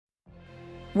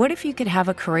What if you could have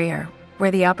a career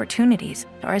where the opportunities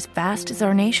are as vast as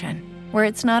our nation, where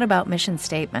it's not about mission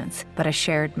statements, but a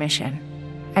shared mission?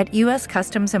 At U.S.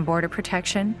 Customs and Border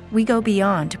Protection, we go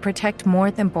beyond to protect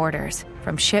more than borders.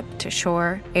 From ship to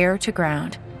shore, air to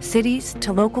ground, cities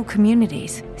to local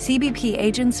communities, CBP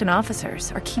agents and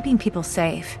officers are keeping people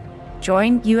safe.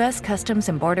 Join U.S. Customs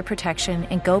and Border Protection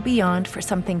and go beyond for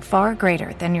something far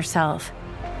greater than yourself.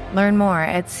 Learn more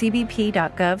at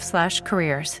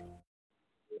cbp.gov/careers.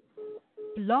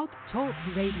 Blog Talk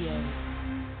Radio.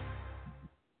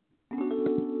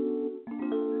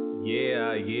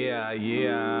 Yeah.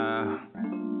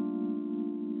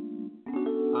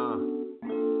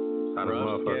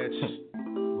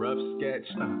 Rough sketch.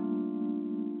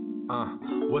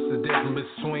 What's the difference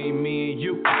between me and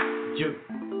you?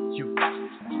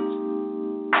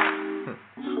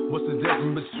 What's the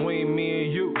difference between me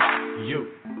and you?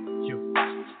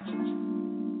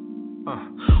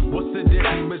 What's the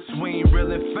difference between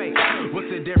real and fake? What's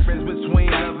the difference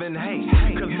between love and hate?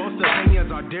 Cause most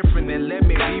opinions are different, and let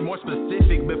me be more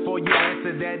specific before you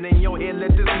answer that in your head,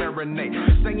 let this marinate.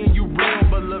 Saying you real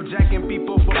but love jacking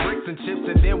people for bricks and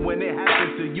chips, and then when it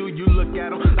happens to you, you look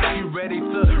at them like you ready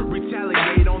to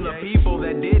retaliate on the people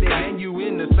that did it, and you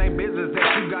in the same business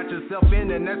that you got yourself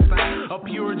in, and that's sign of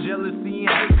pure jealousy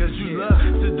and hate, cause you love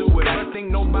to do it but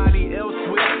think nobody else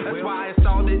will. That's why I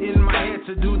installed it in my head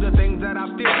to do the things that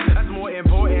I feel. That's more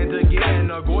important to getting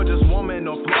a gorgeous woman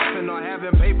or flossing or having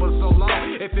paper so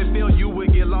long. If it feel you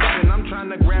would get lost, and I'm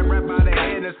trying to grab right by the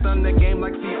head and stun the game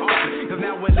like C. Austin. Cause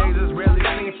nowadays it's rarely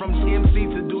seen from MC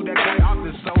to do that quite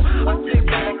often. So I sit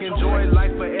back, enjoy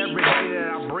life for every day that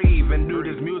I breathe, and do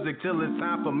this music till it's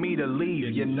time for me to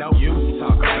leave. You know, you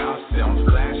talk about some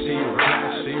flashy, and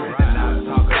I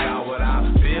talk about what I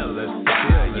feel.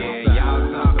 Yeah, y'all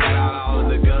talk about all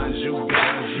the guns you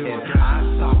got, and I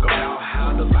talk about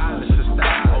how the violence should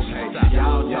stop. Okay,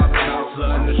 y'all talk about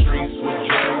flooding the streets with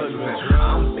drugs, and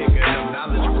I'm picking up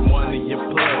knowledge from one of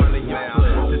your plugs. To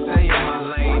stay in my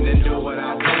lane and do what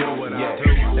I do.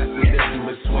 That's the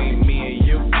difference between me and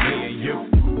you.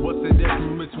 What's the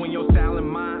difference between your style and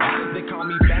mine? They call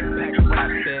me backpack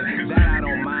rapping, that I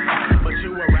don't mind. But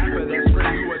you a rapper that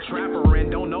scream you a trapper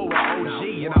and don't know an OG.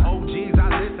 And the OGs I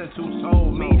listen to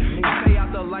told me stay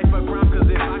out the life of crime, cause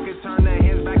if I could turn the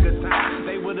hands back of time,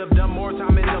 they would have done more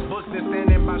time in the books than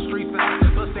standing by street signs.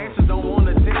 But Stances don't want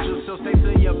attention, so stay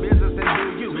to your business and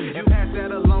do you, and pass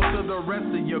that along to the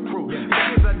rest of your crew.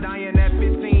 Kids are dying at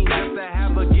 15 just to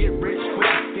have a get rich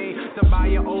quick scheme, to buy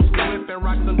an old school whip and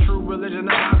rock some true religion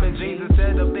of robbing jeans,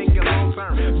 instead of thinking long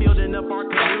term, building up our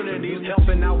communities,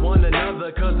 helping out one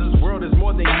another, cause this world is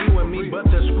more than you and me. But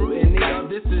the scrutiny of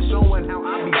this is showing how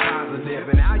I be positive,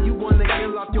 and how you wanna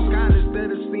kill off your kind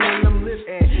instead of seeing them live.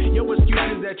 And your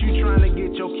excuse is that you trying to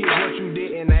get your kids what you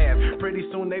didn't have. Pretty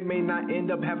soon they may not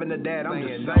end up having a dad. I'm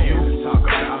just saying. You talk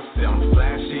about some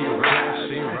flashy,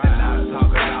 and I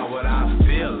talk about what I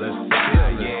feel.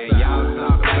 Yeah, y'all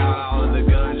talk about all of the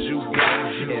guns you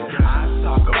got, and I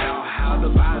talk about how the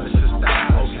violence should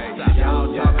stop. Okay,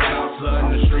 y'all talk about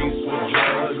flooding the streets with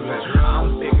drugs, and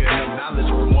I'm picking up knowledge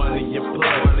from one of your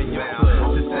plugs. To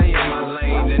stay in my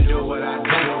lane and do what I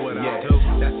do.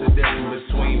 That's the difference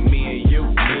between me and you.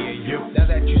 Now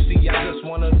that you see, I just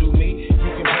wanna do me.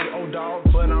 You can play old dog,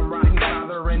 but I'm riding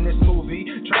father in this movie.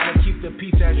 Trying to keep the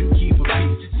peace as you keep a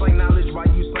peace. Slay knowledge while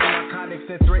you slay narcotics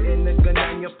and threaten the gun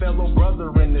on your fellow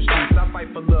brother in the streets. I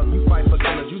fight for love, you fight for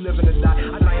colors. You live in the die,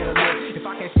 I die in the live. If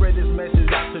I can't spread this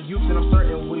message out to youth, then I'm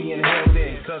certain we in hell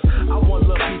then. Cause I want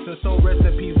love, peace, and soul, rest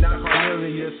in peace, not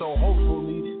Cornelius. So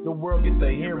hopefully the world gets to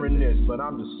hearing this. But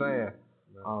I'm just saying,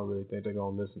 I don't really think they're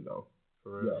gonna listen though.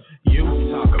 Yeah. You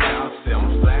talk about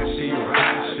some flashy,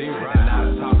 and I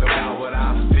talk about what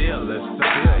I feel.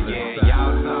 Yeah,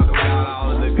 y'all talk about all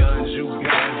of the guns you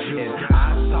got, and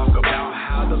I talk about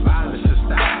how the violence should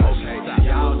stop. Okay,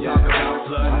 y'all talk about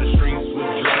flooding the streets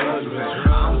with drugs, and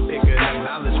I'm picking up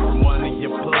knowledge from one of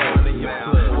your plugs.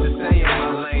 To stay in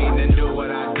my lane and do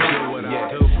what I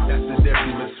do. That's the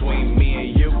difference between me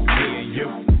and you.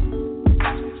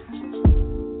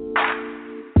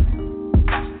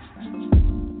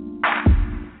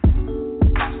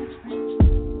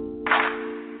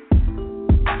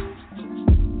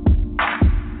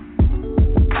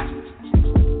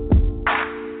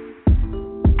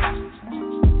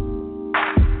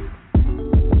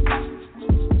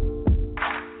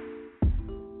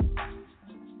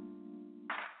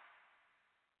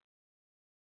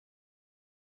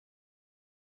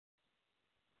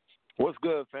 What's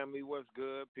good, family? What's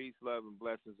good? Peace, love, and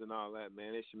blessings and all that,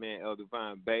 man. It's your man, El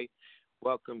Divine BEY.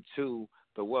 Welcome to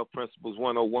the Wealth Principles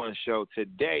 101 show.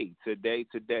 Today,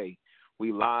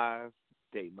 we live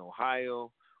Dayton,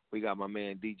 Ohio. We got my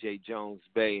man DJ Jones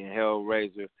Bay and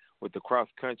HAILRAZOR with the Cross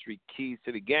Country Keys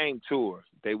to the Game tour.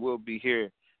 They will be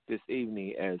here this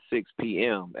evening at 6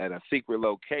 p.m. at a secret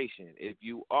location. If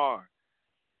you are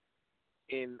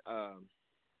inclined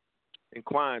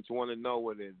to want to know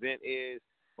what the event is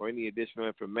or any additional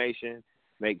information,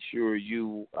 make sure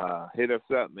you hit us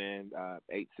up, man,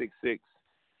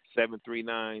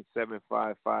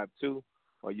 866-739-7552,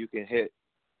 or you can hit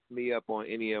me up on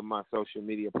any of my social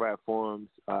media platforms,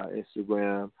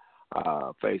 Instagram,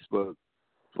 Facebook,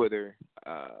 Twitter,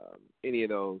 any of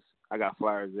those. I got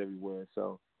flyers everywhere.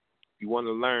 So if you want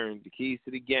to learn the keys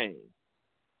to the game,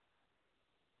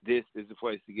 this is the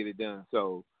place to get it done.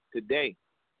 So today,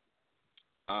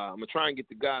 I'm going to try and get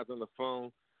the guys on the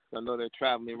phone. I know they're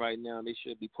traveling right now. They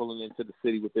should be pulling into the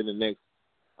city within the next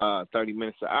 30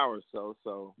 minutes to an hour or so.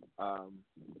 So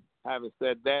having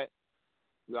said that,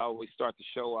 we always start the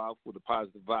show off with a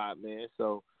positive vibe, man.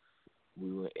 So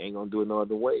we ain't going to do it no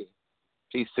other way.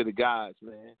 Peace to the guys,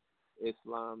 man.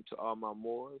 Islam to all my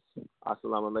Moors.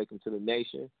 Assalamu alaikum to the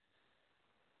nation.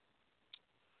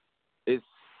 It's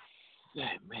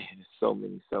so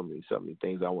many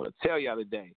things I want to tell y'all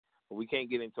today. But we can't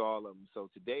get into all of them. So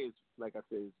today is, like I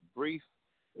said, it's brief.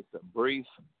 It's a brief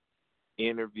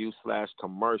interview /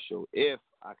 commercial if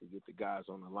I could get the guys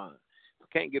on the line. If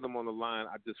I can't get them on the line,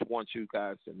 I just want you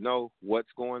guys to know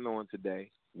what's going on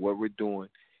today, what we're doing,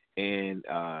 and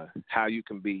how you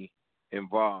can be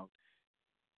involved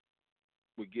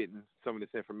with getting some of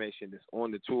this information that's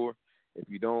on the tour. If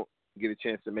you don't get a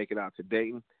chance to make it out to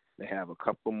Dayton, they have a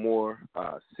couple more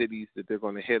cities that they're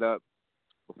going to hit up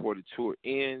before the tour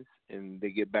ends and they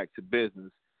get back to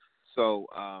business. So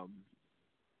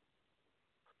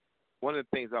one of the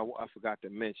things I forgot to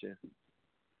mention,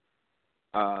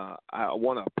 I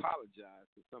want to apologize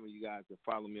to some of you guys that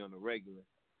follow me on the regular,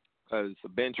 because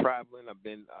I've been traveling, I've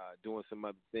been doing some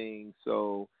other things,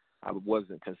 so I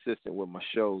wasn't consistent with my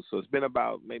shows. So it's been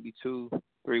about maybe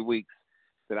 2-3 weeks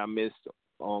that I missed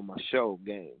on my show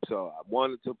game. So I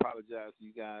wanted to apologize to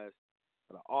you guys,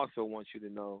 but I also want you to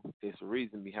know there's a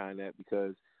reason behind that,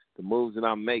 because the moves that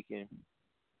I'm making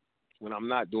when I'm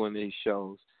not doing these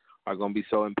shows are going to be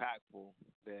so impactful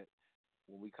that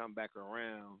when we come back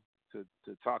around to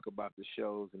talk about the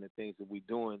shows and the things that we're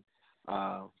doing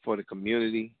for the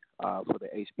community, for the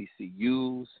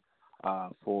HBCUs,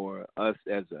 for us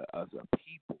as a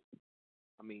people.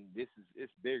 I mean, it's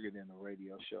bigger than a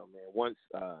radio show, man. Once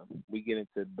we get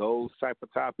into those type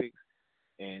of topics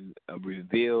and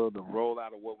reveal the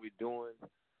rollout of what we're doing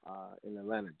in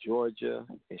Atlanta, Georgia,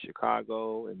 in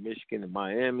Chicago, in Michigan, and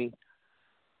Miami,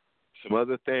 some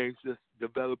other things just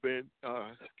developing.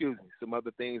 Some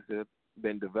other things that have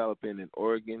been developing in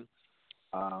Oregon,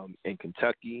 in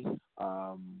Kentucky,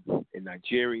 in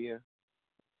Nigeria,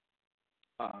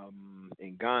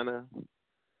 in Ghana.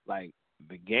 Like,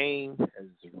 the game has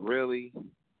really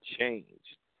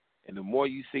changed. And the more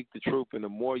you seek the truth and the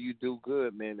more you do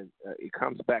good, man, it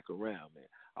comes back around, man.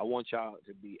 I want y'all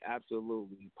to be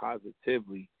absolutely,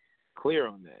 positively clear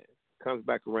on that. It comes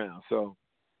back around. So,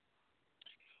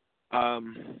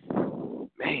 man,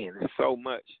 there's so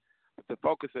much. But the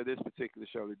focus of this particular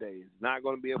show today is not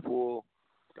going to be a full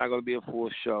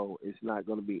show. It's not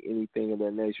going to be anything of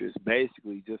that nature. It's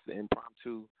basically just an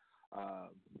impromptu,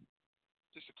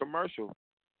 just a commercial.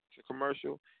 It's a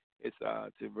commercial. It's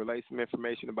to relay some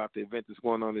information about the event that's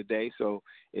going on today. So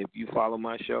if you follow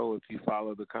my show, if you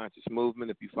follow the conscious movement,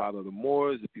 if you follow the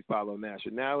Moors, if you follow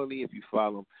nationality, if you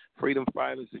follow freedom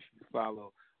fighters, if you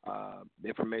follow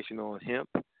information on hemp,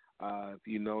 if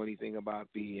you know anything about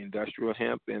the industrial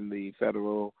hemp and the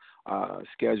federal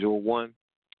Schedule 1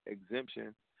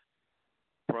 exemption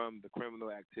from the criminal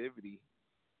activity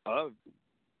of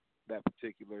that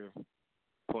particular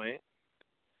plant,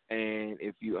 and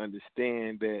if you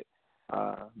understand that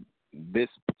this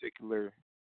particular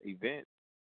event,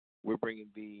 we're bringing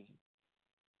the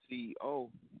CEO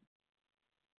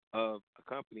of a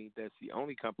company that's the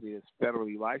only company that's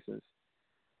federally licensed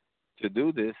to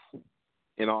do this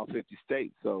in all 50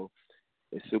 states. So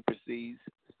it supersedes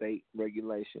state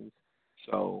regulations.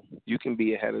 So you can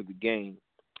be ahead of the game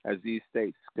as these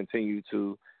states continue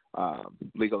to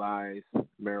legalize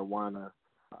marijuana,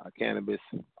 cannabis,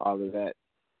 all of that.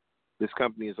 This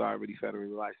company is already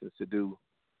federally licensed to do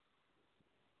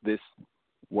this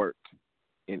work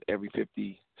in every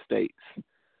 50 states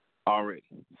already.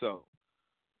 So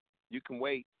you can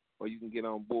wait or you can get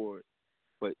on board,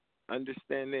 but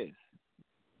understand this.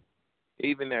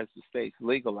 Even as the states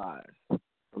legalize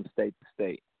from state to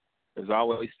state, there's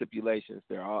always stipulations.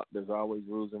 There's always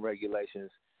rules and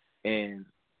regulations, and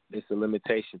it's a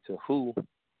limitation to who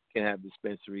can have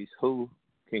dispensaries, who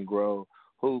can grow,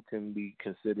 who can be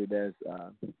considered as,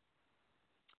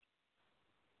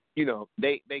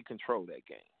 they control that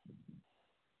game.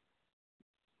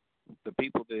 The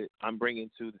people that I'm bringing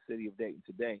to the city of Dayton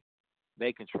today,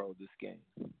 they control this game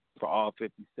for all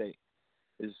 50 states.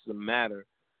 It's a matter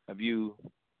of you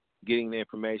getting the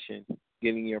information,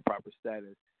 getting your proper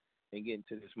status, and getting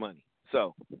to this money.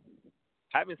 So,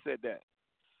 having said that,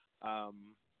 I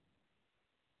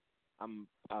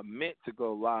meant to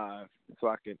go live so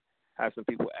I could have some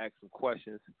people ask some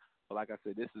questions. But like I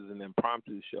said, this is an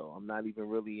impromptu show. I'm not even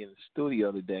really in the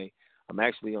studio today. I'm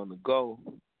actually on the go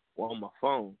or on my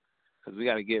phone because we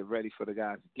got to get ready for the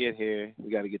guys to get here.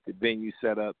 We got to get the venue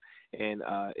set up. And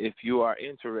if you are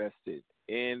interested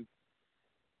in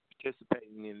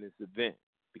participating in this event,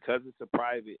 because it's a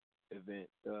private event,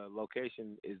 the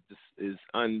location is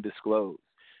undisclosed.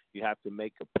 You have to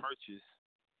make a purchase,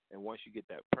 and once you get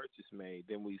that purchase made,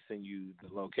 then we send you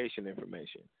the location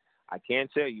information. I can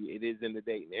tell you it is in the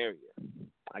Dayton area.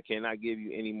 I cannot give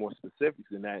you any more specifics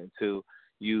than that until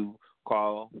you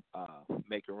call,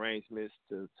 make arrangements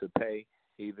to pay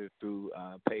either through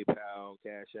PayPal,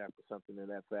 Cash App, or something in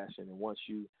that fashion. And once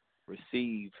we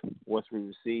receive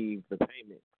the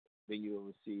payment, then you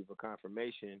will receive a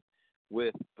confirmation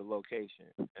with the location.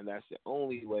 And that's the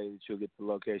only way that you'll get the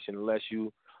location, unless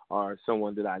you are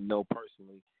someone that I know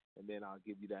personally, and then I'll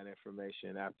give you that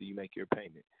information after you make your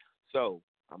payment. So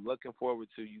I'm looking forward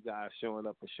to you guys showing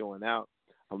up and showing out.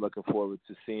 I'm looking forward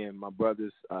to seeing my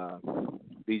brothers,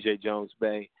 BJ Jones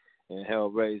BEY and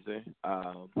HAILRAZOR.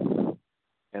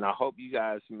 And I hope you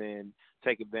guys, man,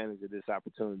 take advantage of this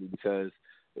opportunity, because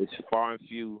it's far and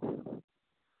few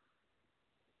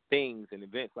things and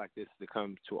events like this that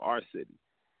come to our city.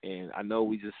 And I know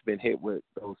we just been hit with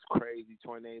those crazy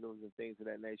tornadoes and things of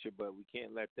that nature, but we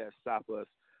can't let that stop us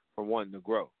from wanting to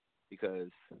grow, because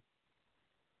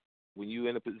when you're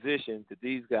in a position that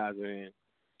these guys are in,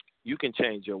 you can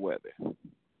change your weather.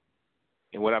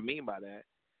 And what I mean by that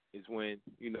is when,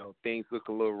 things look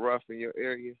a little rough in your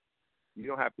area, you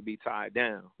don't have to be tied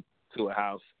down to a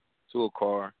house, to a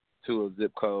car, to a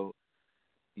zip code.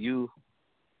 You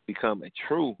become a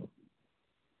true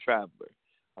traveler,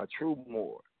 a true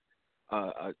Moor.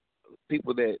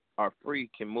 People that are free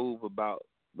can move about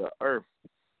the earth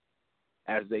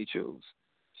as they choose.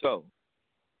 So,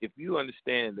 if you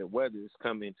understand that weather is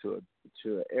coming to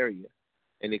an area,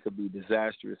 and it could be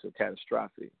disastrous or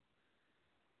catastrophic,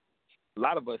 a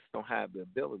lot of us don't have the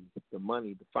ability, the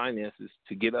money, the finances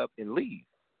to get up and leave.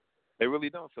 They really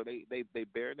don't. So they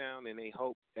bear down and they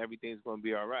hope everything's going to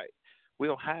be all right. We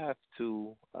don't have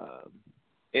to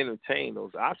entertain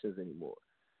those options anymore.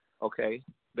 Okay,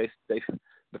 the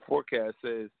forecast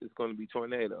says it's going to be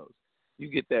tornadoes. You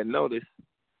get that notice.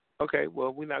 Okay,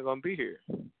 well, we're not going to be here.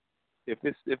 If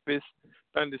it's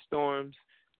thunderstorms,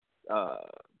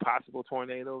 possible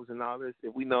tornadoes and all this,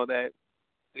 if we know that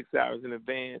 6 hours in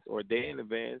advance or a day in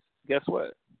advance, guess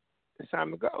what? It's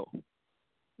time to go.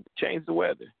 Change the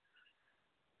weather.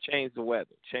 Change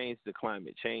the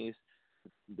climate. Change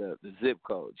the zip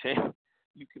code.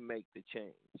 You can make the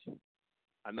change.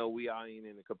 I know we all ain't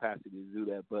in the capacity to do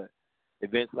that, but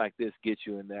events like this get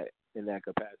you in that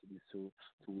capacity to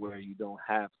where you don't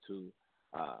have to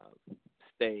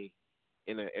stay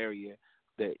in an area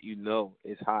that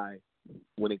is high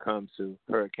when it comes to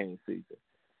hurricane season,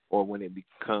 or when it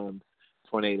becomes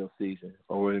tornado season,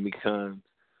 or when it becomes,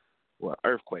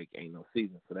 earthquake ain't no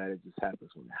season for that. It just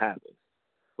happens when it happens.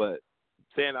 But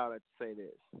saying all that to say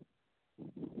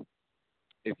this,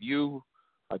 if you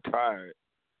are tired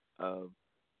of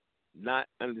not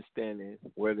understanding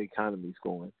where the economy's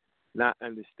going, not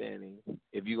understanding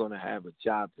if you're going to have a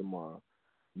job tomorrow,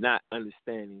 not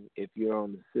understanding if you're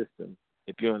on the system,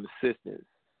 if you're on assistance,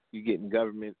 you're getting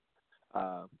government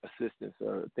assistance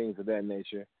or things of that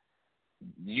nature,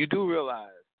 you do realize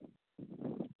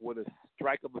with a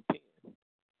strike of a pen,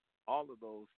 all of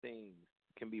those things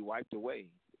can be wiped away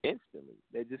instantly.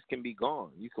 They just can be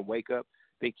gone. You can wake up,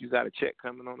 think you got a check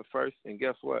coming on the 1st, and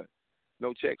guess what?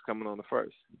 No check's coming on the 1st.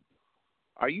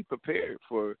 Are you prepared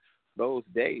for those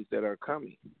days that are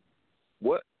coming?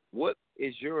 What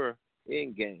is your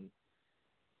end game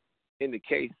in the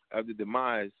case of the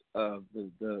demise of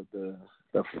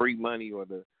the free money or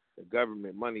the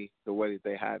government money the way that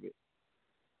they have it?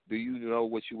 Do you know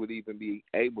what you would even be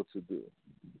able to do?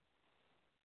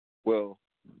 Well,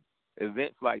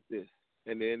 events like this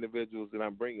and the individuals that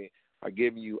I'm bringing are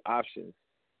giving you options.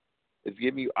 It's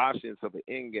giving you options of an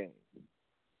end game.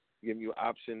 Giving you an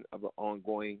option of an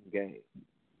ongoing game.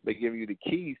 They give you the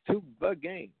keys to the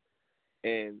game.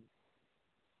 And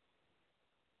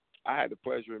I had the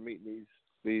pleasure of meeting these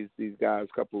these guys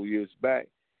a couple of years back,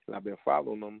 and I've been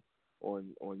following them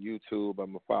on YouTube.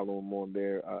 I'm following them on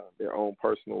their own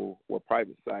personal or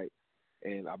private site,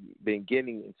 and I've been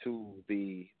getting into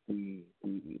the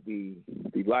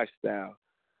lifestyle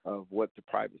of what the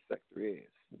private sector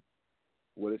is,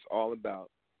 what it's all about,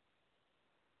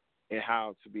 and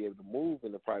how to be able to move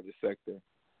in the private sector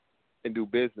and do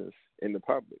business in the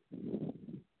public.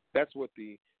 That's what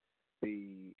the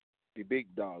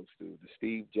big dogs do. The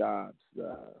Steve Jobs,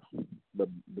 the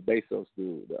Bezos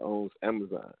do, that owns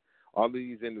Amazon. All of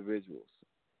these individuals,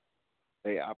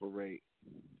 they operate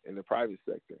in the private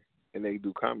sector and they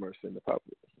do commerce in the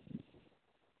public.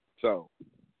 So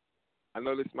I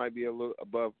know this might be a little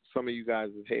above some of you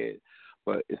guys' head,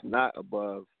 but it's not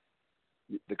above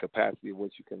the capacity of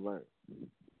what you can learn.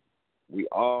 We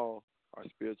all are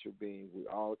spiritual beings. We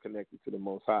all are connected to the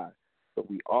Most High, but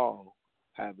we all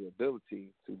have the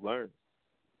ability to learn.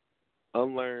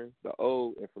 Unlearn the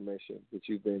old information that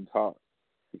you've been taught,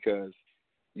 because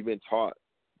you've been taught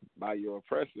by your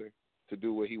oppressor to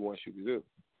do what he wants you to do.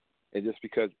 And just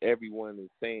because everyone is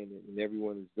saying it and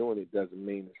everyone is doing it doesn't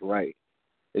mean it's right.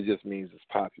 It just means it's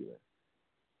popular.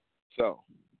 So,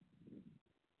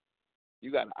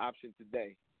 you got an option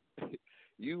today.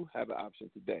 You have an option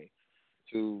today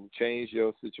to change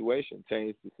your situation,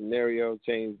 change the scenario,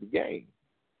 change the game.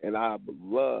 And I would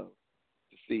love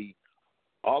to see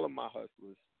all of my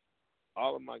hustlers,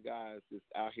 all of my guys that's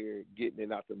out here getting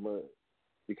it out the mud,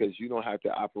 because you don't have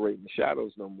to operate in the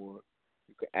shadows no more.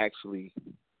 You can actually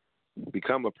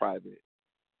become a private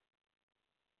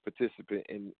participant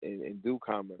and do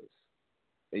commerce.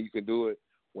 And you can do it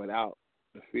without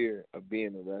the fear of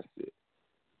being arrested.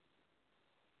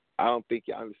 I don't think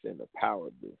you understand the power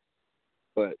of this.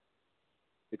 But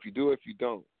if you do, if you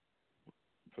don't,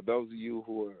 for those of you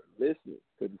who are listening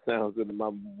to the sounds of my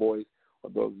voice, or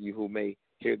those of you who may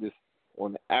hear this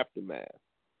on the aftermath,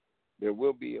 there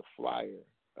will be a flyer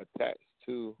attached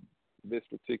to this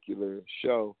particular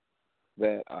show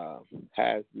that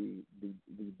has the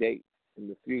dates in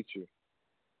the future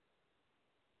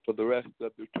for the rest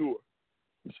of the tour.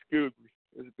 Excuse me.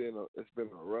 It's been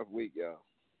a rough week, y'all.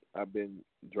 I've been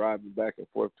driving back and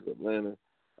forth to Atlanta,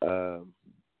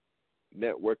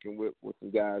 networking with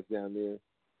some guys down there.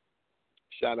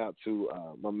 Shout out to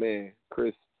my man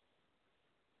Chris.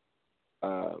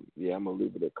 Yeah, I'm gonna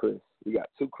leave it at Chris. We got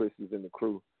two Chris's in the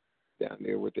crew down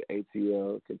there with the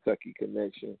ATL Kentucky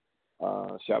connection.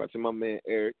 Shout out to my man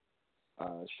Eric.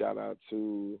 Shout out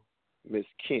to Miss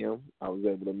Kim. I was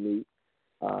able to meet.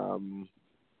 I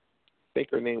think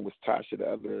her name was Tasha, the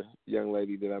other young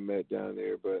lady that I met down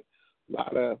there. But a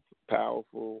lot of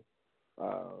powerful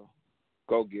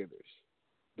go-getters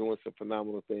doing some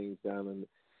phenomenal things down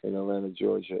in Atlanta,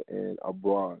 Georgia, and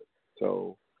abroad.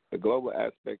 So the global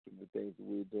aspect of the things that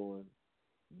we're doing,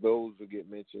 those will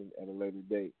get mentioned at a later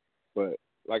date. But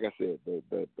like I said,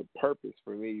 the purpose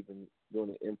for me even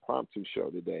doing an impromptu show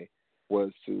today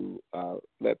was to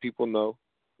let people know,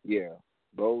 yeah,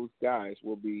 those guys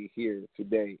will be here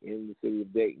today in the city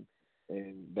of Dayton,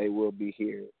 and they will be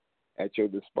here at your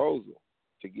disposal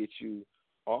to get you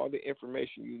all the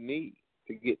information you need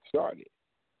to get started.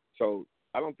 So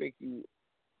I don't think you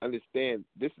understand,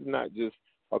 this is not just,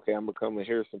 okay, I'm going to come and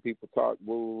hear some people talk,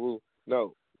 woo, woo, woo.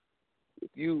 No.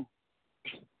 If you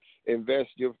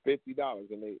invest your $50,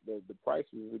 and the price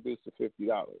was reduced to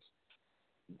 $50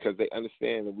 because they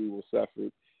understand that we will suffer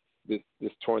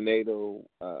this tornado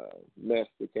mess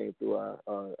that came through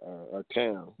our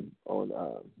town on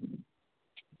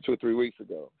 2 or 3 weeks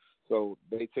ago. So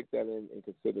they took that in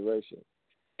consideration.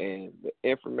 And the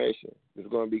information that's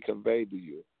going to be conveyed to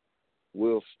you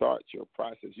will start your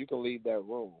process. You can leave that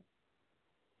room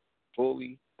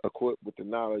fully equipped with the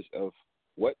knowledge of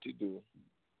what to do,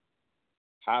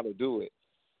 how to do it,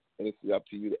 and it's up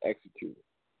to you to execute it.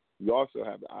 You also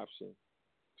have the option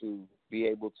to be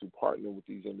able to partner with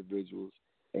these individuals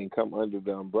and come under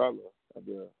the umbrella of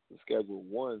the Schedule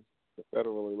 1, the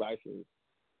federally licensed,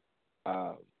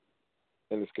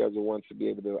 and the Schedule 1 to be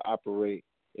able to operate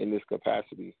in this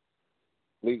capacity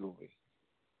legally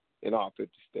in all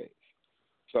 50 states.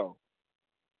 So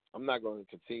I'm not going to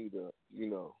continue to,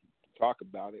 talk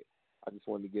about it. I just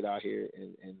wanted to get out here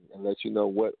and let you know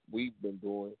what we've been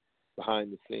doing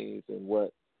behind the scenes and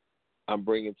what I'm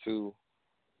bringing to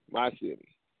my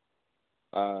city.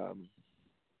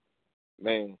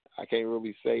 Man, I can't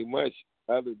really say much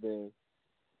other than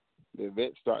the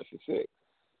event starts at 6.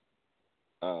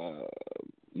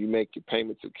 You make your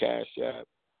payment to Cash App,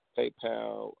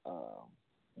 PayPal,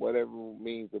 whatever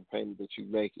means of payment that you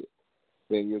make it,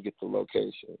 then you'll get the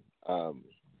location.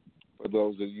 For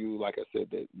those of you, like I said,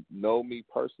 that know me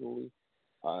personally,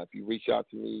 If you reach out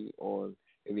to me on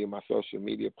any of my social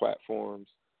media platforms,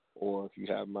 or if you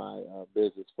have my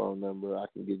business phone number, I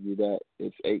can give you that.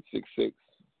 It's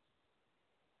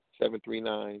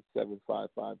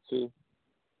 866-739-7552.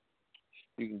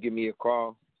 You can give me a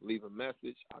call, leave a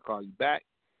message. I'll call you back.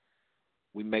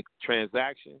 We make the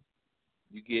transaction.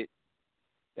 You get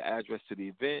the address to the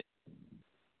event.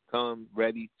 Come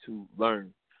ready to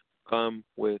learn. Come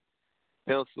with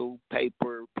pencil,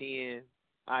 paper, pen,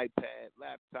 iPad,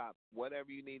 laptop,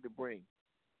 whatever you need to bring.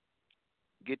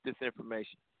 Get this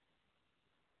information.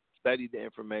 Study the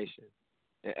information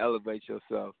and elevate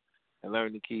yourself and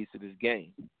learn the keys to this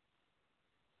game.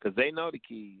 Because they know the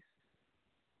keys.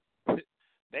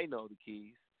 They know the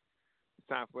keys. It's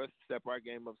time for us to step our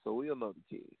game up so we'll know the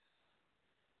keys.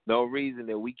 No reason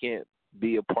that we can't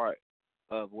be a part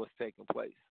of what's taking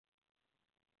place.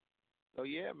 So,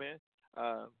 yeah, man,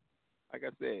 like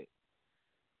I said,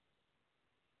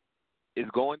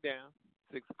 it's going down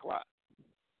 6 o'clock.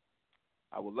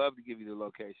 I would love to give you the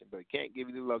location, but I can't give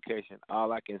you the location.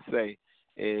 All I can say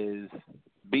is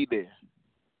be there.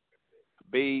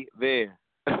 Be there.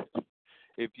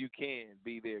 If you can,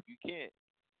 be there. If you can't,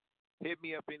 hit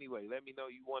me up anyway. Let me know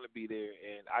you want to be there,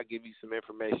 and I'll give you some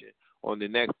information on the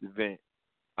next event.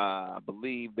 I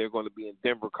believe they're going to be in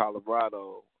Denver,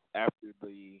 Colorado after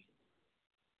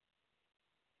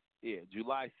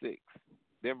July 6th,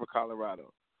 Denver,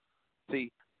 Colorado.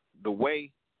 See, the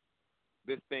way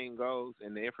this thing goes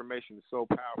and the information is so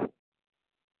powerful,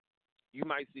 you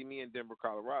might see me in Denver,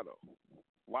 Colorado.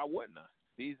 Why wouldn't I?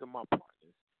 These are my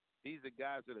partners. These are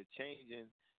guys that are changing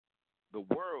the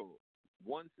world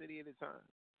one city at a time.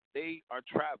 They are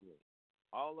traveling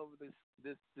all over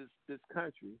this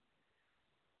country,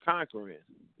 conquering,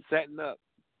 setting up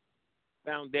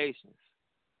foundations,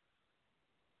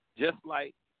 just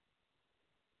like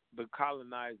the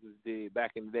colonizers did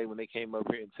back in the day when they came over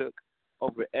here and took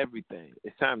over everything.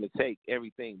 It's time to take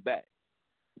everything back.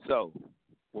 So,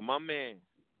 when my man,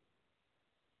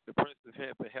 the Prince of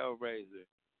Hemp and HAILRAZOR,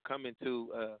 come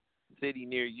into a city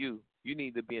near you, you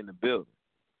need to be in the building.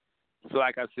 So,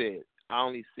 like I said, I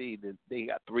only see that they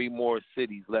got 3 more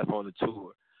cities left on the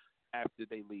tour after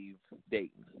they leave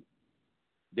Dayton.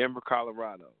 Denver,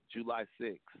 Colorado, July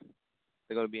 6th.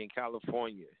 They're going to be in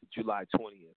California, July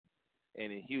 20th.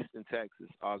 And in Houston, Texas,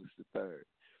 August the 3rd.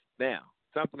 Now,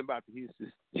 something about the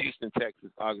Houston,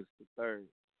 Texas, August the 3rd.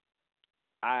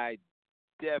 I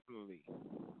definitely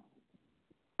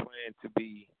plan to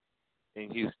be in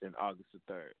Houston, August the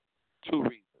 3rd. 2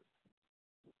 reasons.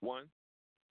 1,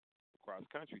 the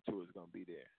cross-country tour is going to be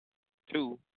there.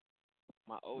 2,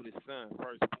 my oldest son,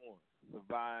 firstborn,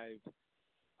 survived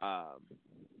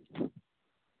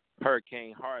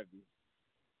Hurricane Harvey.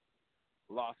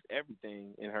 Lost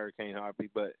everything in Hurricane Harvey,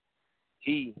 but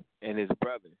he and his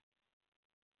brother,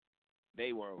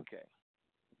 they were okay.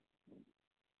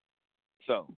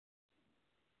 So,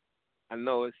 I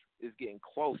know it's getting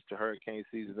close to hurricane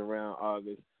season around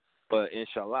August, but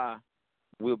inshallah,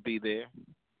 we'll be there.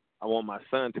 I want my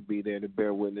son to be there to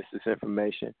bear witness this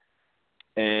information.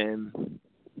 And,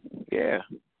 yeah,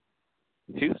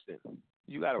 Houston,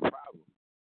 you got a problem.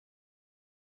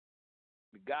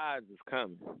 The guys is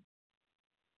coming.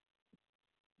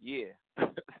 Yeah.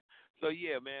 So,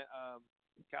 yeah, man,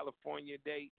 California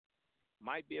date,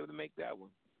 might be able to make that one.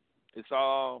 It's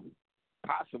all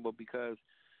possible because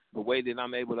the way that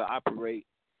I'm able to operate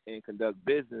and conduct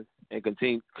business and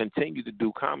continue to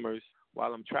do commerce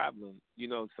while I'm traveling, you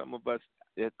know, some of us,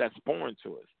 that's foreign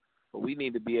to us. But we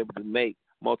need to be able to make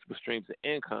multiple streams of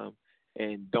income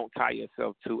and don't tie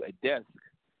yourself to a desk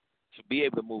to be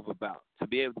able to move about, to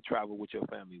be able to travel with your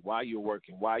family while you're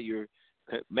working, while you're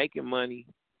making money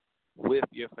with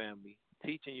your family,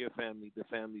 teaching your family the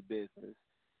family business.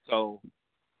 So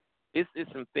it's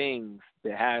some things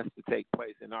that has to take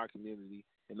place in our community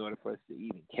in order for us to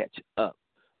even catch up,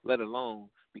 let alone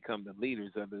become the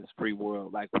leaders of this free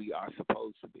world like we are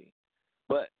supposed to be.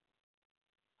 But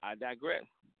I digress.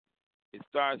 It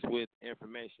starts with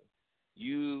information.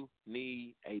 You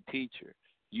need a teacher.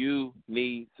 You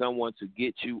need someone to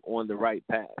get you on the right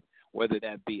path, whether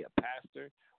that be a pastor,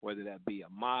 whether that be a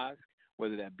mosque,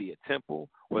 whether that be a temple,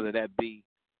 whether that be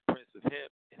Prince of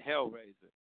Hemp and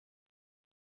HAILRAZOR.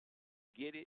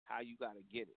 Get it how you got to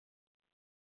get it.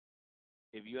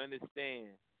 If you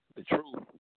understand the truth,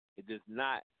 it does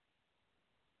not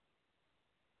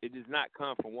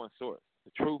come from one source.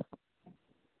 The truth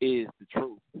is the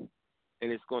truth,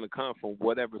 and it's going to come from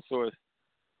whatever source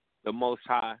the Most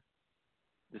High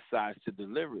decides to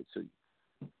deliver it to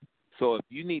you. So if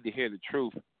you need to hear the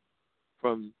truth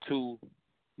from 2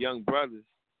 young brothers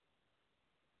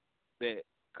that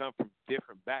come from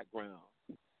different backgrounds,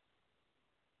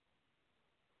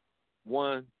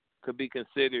 one could be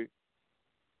considered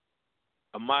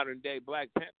a modern day Black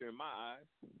Panther in my eyes.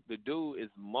 The dude is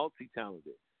multi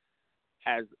talented.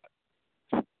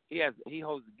 He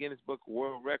holds the Guinness Book of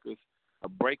World Records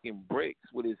of breaking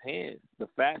bricks with his hands, the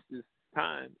fastest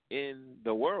time in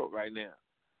the world right now.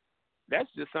 That's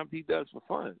just something he does for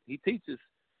fun. He teaches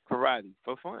karate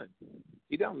for fun.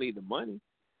 He don't need the money.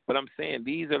 But I'm saying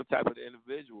these are the type of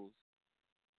individuals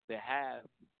that have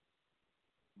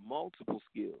multiple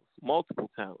skills, multiple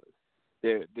talents.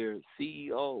 They're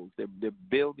CEOs. They're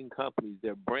building companies.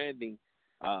 They're branding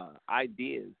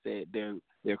ideas.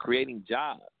 They're creating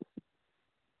jobs.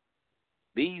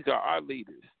 These are our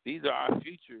leaders. These are our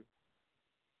future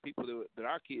people that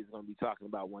our kids are going to be talking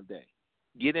about one day.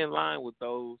 Get in line with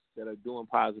those that are doing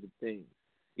positive things.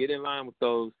 Get in line with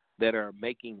those that are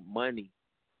making money,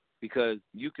 because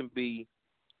you can be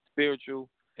spiritual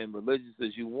and religious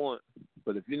as you want,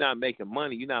 but if you're not making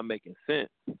money, you're not making sense.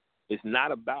 It's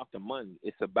not about the money.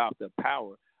 It's about the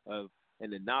power of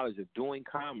and the knowledge of doing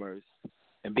commerce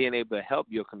and being able to help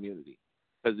your community.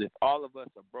 Because if all of us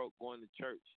are broke going to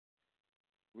church,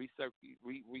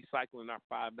 recycling our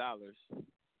 $5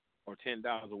 or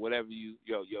 $10 or whatever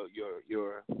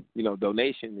your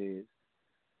donation is,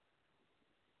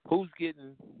 who's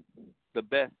getting the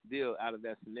best deal out of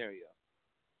that scenario?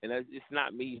 And it's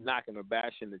not me knocking or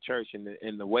bashing the church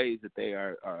in the ways that they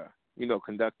are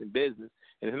conducting business.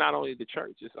 And it's not only the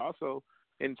church; it's also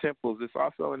in temples. It's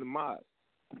also in the mosques.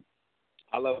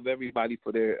 I love everybody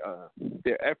for their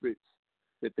efforts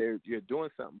that you're doing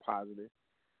something positive.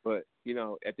 But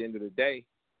at the end of the day,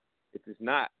 if you're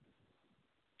not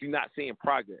seeing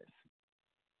progress,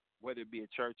 whether it be a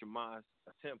church, a mosque,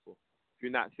 a temple, if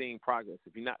you're not seeing progress,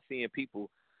 if you're not seeing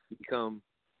people become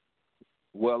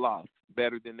well off,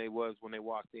 better than they was when they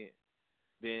walked in,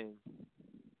 then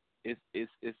it's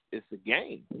a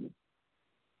game.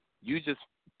 You just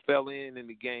fell in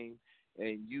the game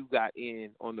and you got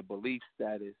in on the belief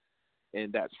status,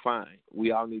 and that's fine.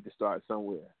 We all need to start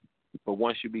somewhere. But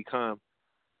once you become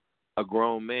a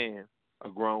grown man, a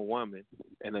grown woman,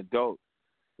 an adult,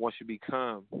 once you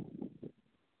become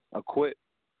equipped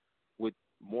with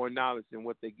more knowledge than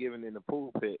what they're given in the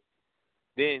pulpit,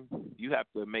 then you have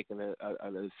to make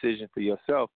a decision for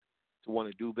yourself to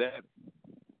want to do better.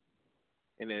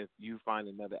 And if you find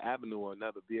another avenue or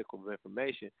another vehicle of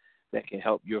information that can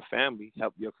help your family,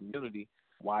 help your community,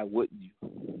 why wouldn't you?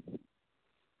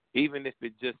 Even if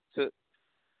it just took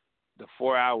the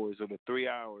 4 hours or the 3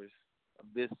 hours of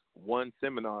this one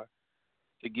seminar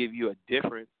to give you a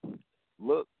different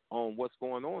look on what's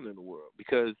going on in the world.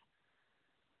 Because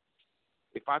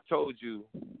if I told you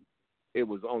it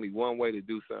was only one way to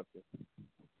do something,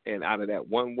 and out of that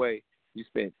one way, you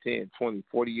spent 10, 20,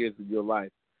 40 years of your life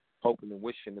hoping and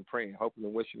wishing and praying,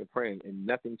 and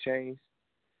nothing changed,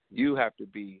 you have to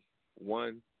be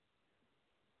one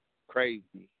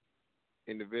crazy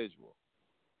individual.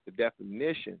 The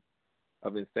definition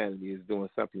of insanity is doing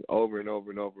something over and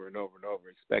over and over and over and over,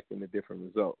 expecting a different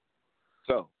result.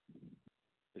 So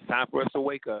it's time for us to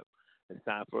wake up. It's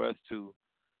time for us to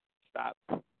stop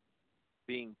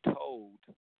being told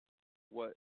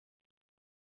what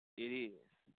it is,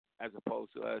 as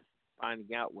opposed to us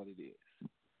finding out what it is.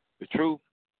 The truth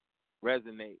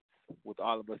resonates with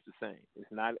all of us the same.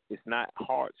 It's not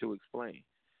hard to explain.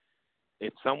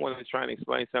 If someone is trying to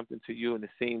explain something to you and it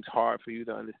seems hard for you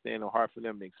to understand or hard for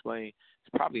them to explain,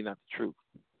 it's probably not the truth.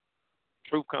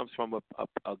 Truth comes from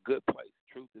a good place.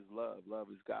 Truth is love. Love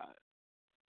is God.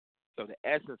 So the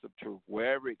essence of truth,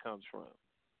 wherever it comes from,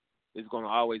 is going to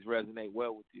always resonate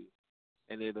well with you,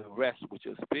 and it'll rest with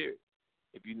your spirit.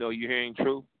 If you know you're hearing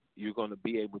truth, you're going to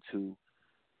be able to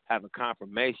have a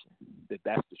confirmation that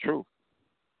that's the truth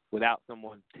without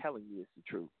someone telling you it's the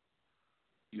truth.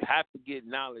 You have to get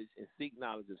knowledge and seek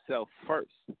knowledge of self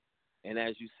first. And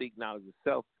as you seek knowledge of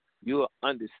self, you'll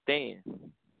understand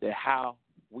that how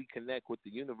we connect with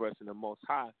the universe and the Most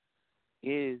High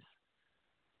is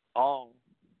all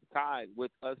tied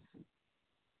with us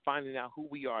finding out who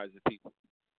we are as a people.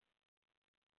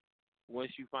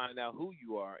 Once you find out who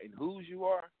you are and whose you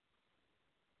are,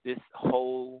 this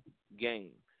whole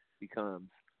game becomes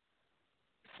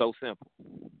so simple.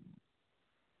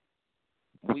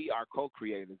 We are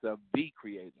co-creators of the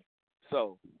Creator.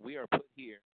 So we are put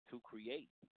here to create.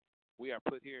 We are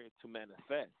put here to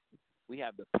manifest. We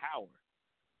have the power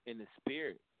in the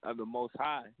spirit of the Most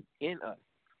High in us.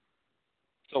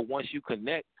 So once you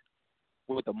connect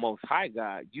with the Most High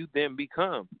God, you then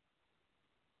become.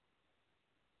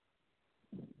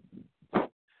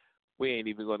 We ain't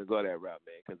even going to go that route,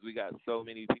 man, because we got so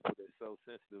many people that's so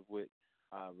sensitive with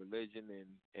religion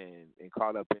and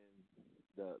caught up in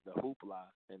the hoopla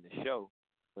and the show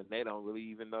when they don't really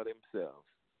even know themselves.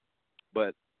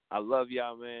 But I love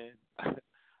y'all, man.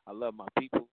 I love my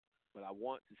people, but I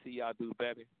want to see y'all do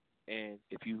better. And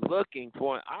if you're looking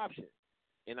for an option,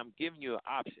 and I'm giving you an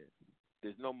option,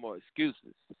 there's no more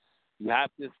excuses. You have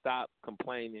to stop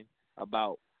complaining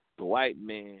about the white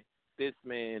man, this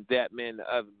man, that man, the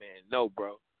other man. No,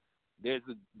 bro. There's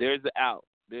an out.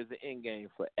 There's an end game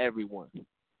for everyone.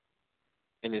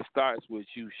 And it starts with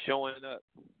you showing up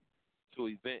to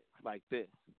events like this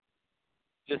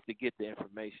just to get the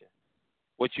information.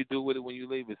 What you do with it when you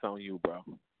leave, it's on you, bro.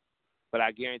 But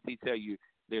I tell you,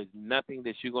 there's nothing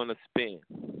that you're going to spend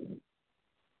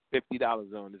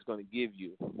 $50 on that's going to give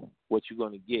you what you're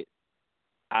going to get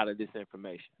out of this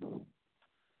information.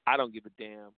 I don't give a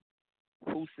damn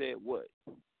who said what.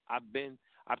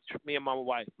 Me and my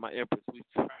wife, my empress, we've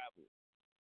traveled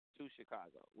to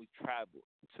Chicago. We traveled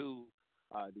to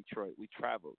Detroit. We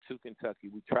traveled to Kentucky.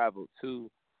 We traveled to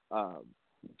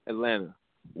Atlanta.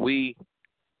 We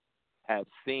have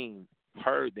seen,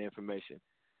 heard the information.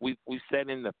 We sat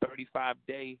in the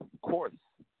 35-day course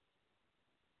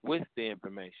with the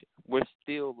information. We're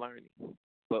still learning,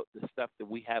 but the stuff that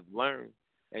we have learned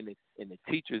and the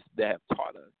teachers that have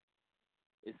taught us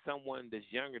is someone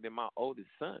that's younger than my oldest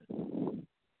son.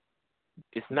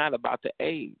 It's not about the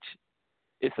age.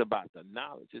 It's about the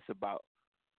knowledge. It's about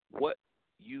what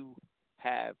you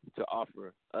have to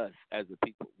offer us as a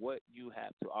people, what you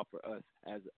have to offer us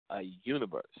as a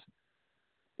universe.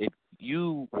 If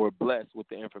you were blessed with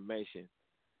the information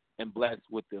and blessed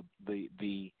with the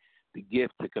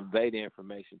gift to convey the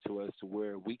information to us to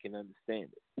where we can understand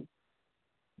it,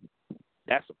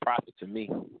 that's a profit to me.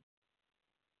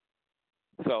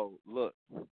 So, look,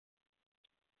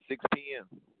 6 p.m.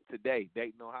 today,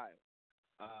 Dayton, Ohio.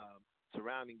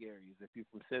 Surrounding areas. If you're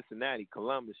from Cincinnati,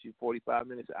 Columbus, you're 45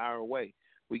 minutes, an hour away.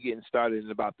 We're getting started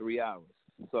in about 3 hours.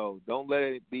 So don't let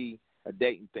it be a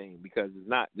Dayton thing, because it's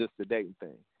not just a Dayton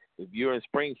thing. If you're in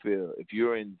Springfield, if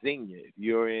you're in Xenia, if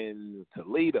you're in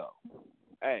Toledo,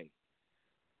 hey,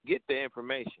 get the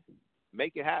information.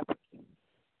 Make it happen,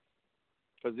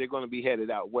 because they're going to be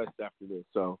headed out west after this.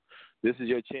 So this is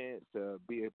your chance to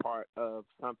be a part of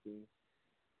something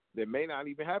that may not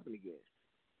even happen again.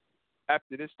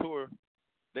 After this tour,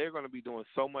 they're going to be doing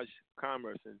so much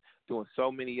commerce and doing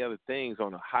so many other things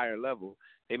on a higher level,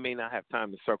 they may not have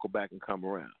time to circle back and come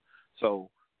around. So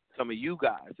some of you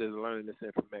guys that are learning this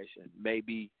information may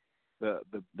be the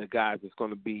guys that's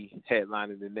going to be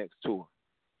headlining the next tour.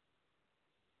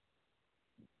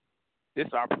 This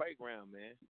is our playground,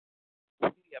 man.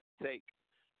 We have to take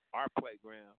our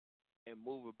playground and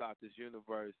move about this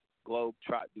universe, globe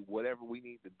trot, do whatever we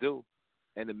need to do,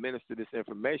 and administer this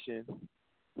information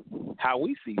how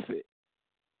we see fit.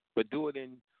 But do it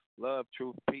in love,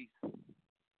 truth, peace,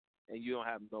 and you don't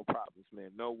have no problems,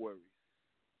 man. No worries.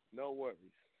 No worries.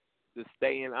 Just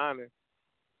stay in honor,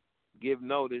 give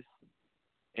notice,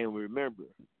 and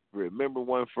remember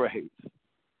one phrase: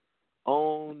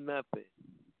 own nothing,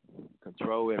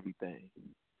 control everything.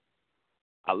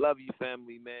 I love you,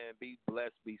 family, man. Be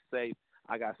blessed, be safe.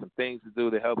 I got some things to do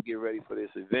to help get ready for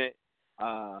this event.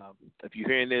 If you're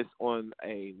hearing this on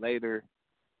a later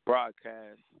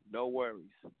broadcast, no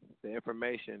worries. The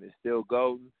information is still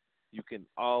golden. You can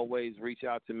always reach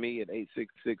out to me at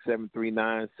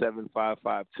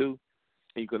 866-739-7552.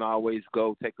 You can always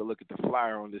go take a look at the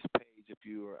flyer on this page if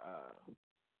you're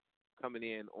coming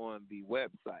in on the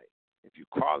website. If you're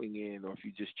calling in, or if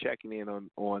you're just checking in on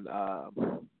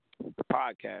the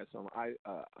podcast on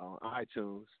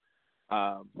iTunes,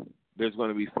 there's going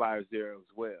to be flyers there as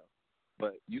well.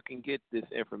 But you can get this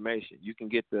information. You can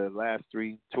get the last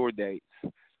 3 tour dates: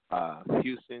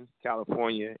 Houston,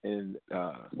 California, and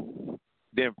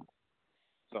Denver.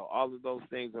 So all of those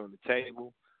things are on the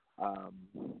table.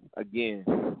 Again,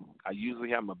 I usually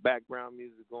have my background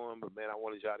music going, but, man, I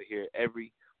wanted y'all to hear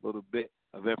every little bit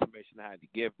of information I had to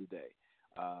give today.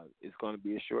 It's going to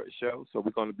be a short show, so we're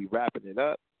going to be wrapping it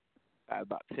up at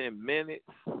about 10 minutes.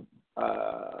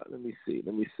 Let me see.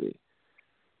 I'm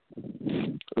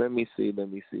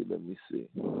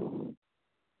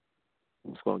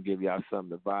just going to give y'all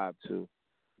something to vibe to.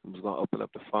 I'm just going to open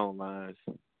up the phone lines.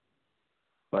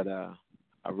 But I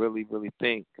really, really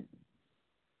think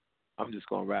I'm just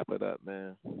going to wrap it up,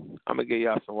 man. I'm going to give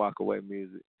y'all some walk-away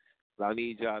music. But I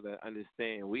need y'all to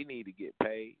understand we need to get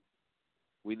paid.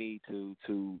 We need to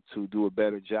do a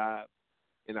better job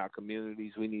in our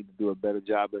communities. We need to do a better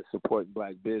job at supporting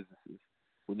black businesses.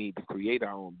 We need to create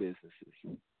our own businesses.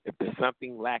 If there's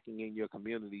something lacking in your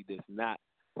community that's not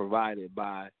provided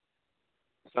by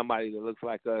somebody that looks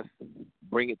like us,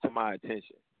 bring it to my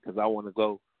attention, because I want to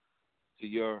go to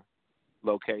your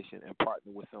location and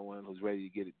partner with someone who's ready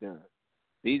to get it done.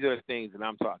 These are the things that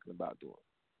I'm talking about doing.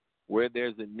 Where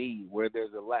there's a need, where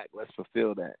there's a lack, let's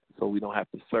fulfill that so we don't have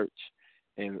to search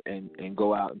and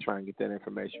go out and try and get that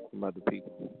information from other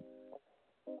people.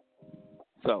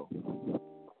 So,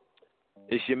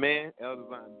 it's your man, Elder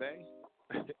Von Bay.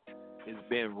 It's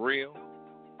been real.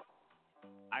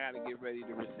 I got to get ready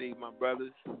to receive my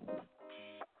brothers,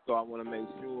 so I want to make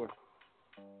sure.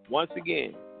 Once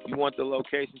again, if you want the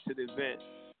location to the event,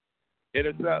 hit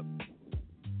us up.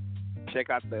 Check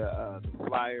out the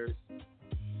flyers.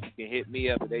 You can hit me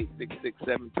up at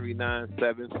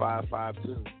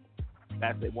 866-739-7552.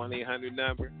 That's the 1-800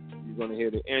 number. You're going to hear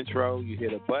the intro. You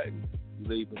hit a button. You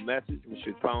leave a message with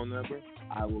your phone number.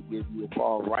 I will give you a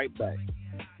call right back.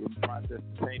 We'll process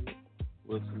the payment.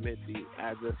 We'll submit the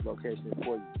address location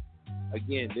for you.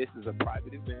 Again, this is a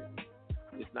private event.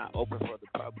 It's not open for the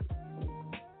public.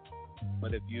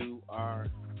 But if you are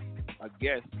a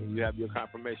guest and you have your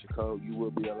confirmation code, you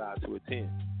will be allowed to attend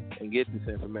and get this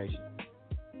information.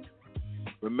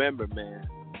 Remember, man,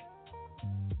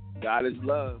 God is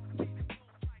love.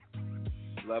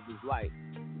 Love is light.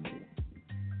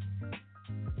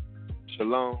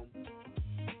 Shalom.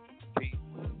 Peace.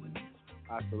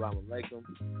 Assalamu alaikum.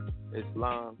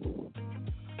 Islam.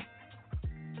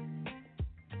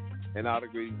 And all the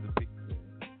greetings of peace.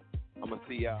 I'm going to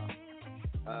see y'all.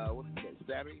 What's that,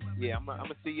 Saturday? Yeah, I'm going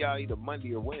to see y'all either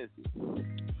Monday or Wednesday.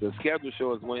 The scheduled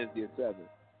show is Wednesday at 7.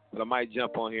 But I might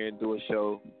jump on here and do a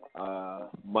show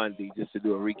Monday just to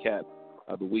do a recap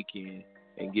of the weekend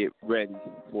and get ready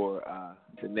for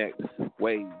the next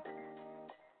wave.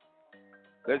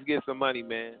 Let's get some money,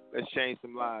 man. Let's change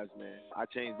some lives, man. I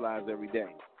change lives every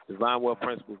day.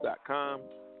 DivineWealthPrinciples.com.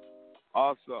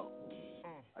 Also,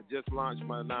 I just launched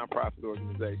my nonprofit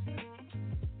organization.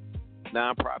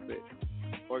 Nonprofit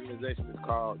organization is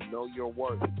called Know Your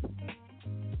Worth.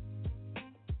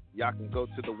 Y'all can go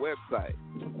to the website.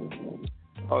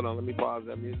 Hold on, let me pause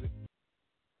that music.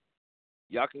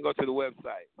 Y'all can go to the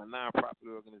website, my nonprofit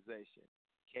organization,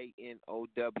 KNOW,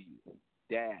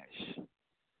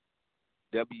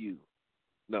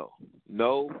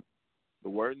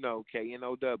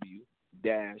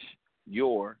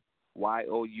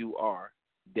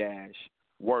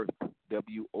 worth,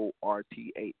 WORTH.org.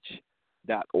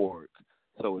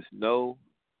 So it's no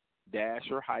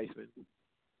dash or hyphen,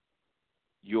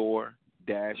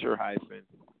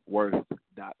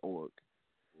 worth.org.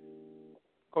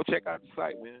 Go check out the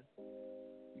site, man.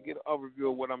 You get an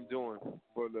overview of what I'm doing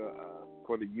for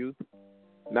the youth.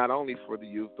 Not only for the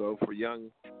youth, though, for young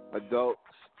adults.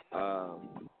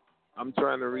 I'm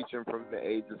trying to reach them from the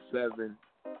age of 7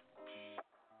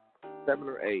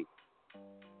 or 8,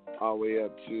 all the way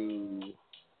up to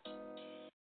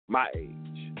my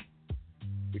age.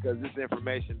 Because this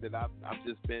information that I've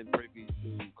just been privy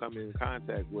to come in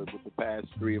contact with the past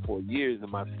 3 or 4 years of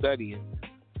my studying.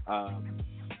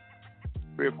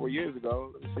 3 or 4 years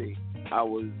ago, let me see, I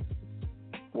was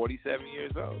 47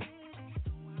 years old.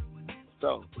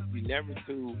 So you're never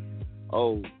too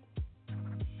old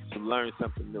to learn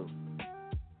something new.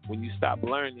 When you stop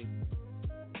learning,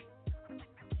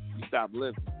 you stop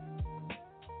living.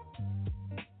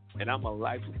 And I'm a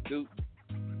life student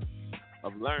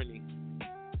of learning,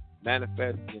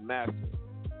 manifesting, and mastering.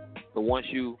 So once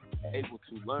you are able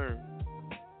to learn,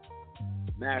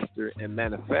 master, and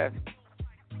manifest,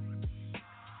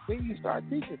 then you start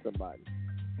teaching somebody.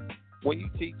 When you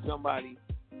teach somebody,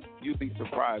 you'll be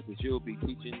surprised that you'll be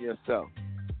teaching yourself.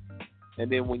 And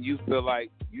then when you feel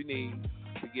like you need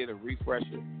to get a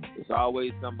refresher, there's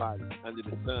always somebody under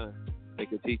the sun that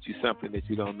can teach you something that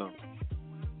you don't know.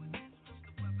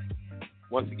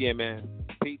 Once again, man,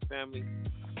 peace, family.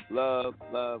 Love,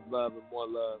 love, love, and more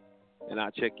love. And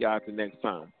I'll check y'all out the next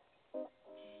time.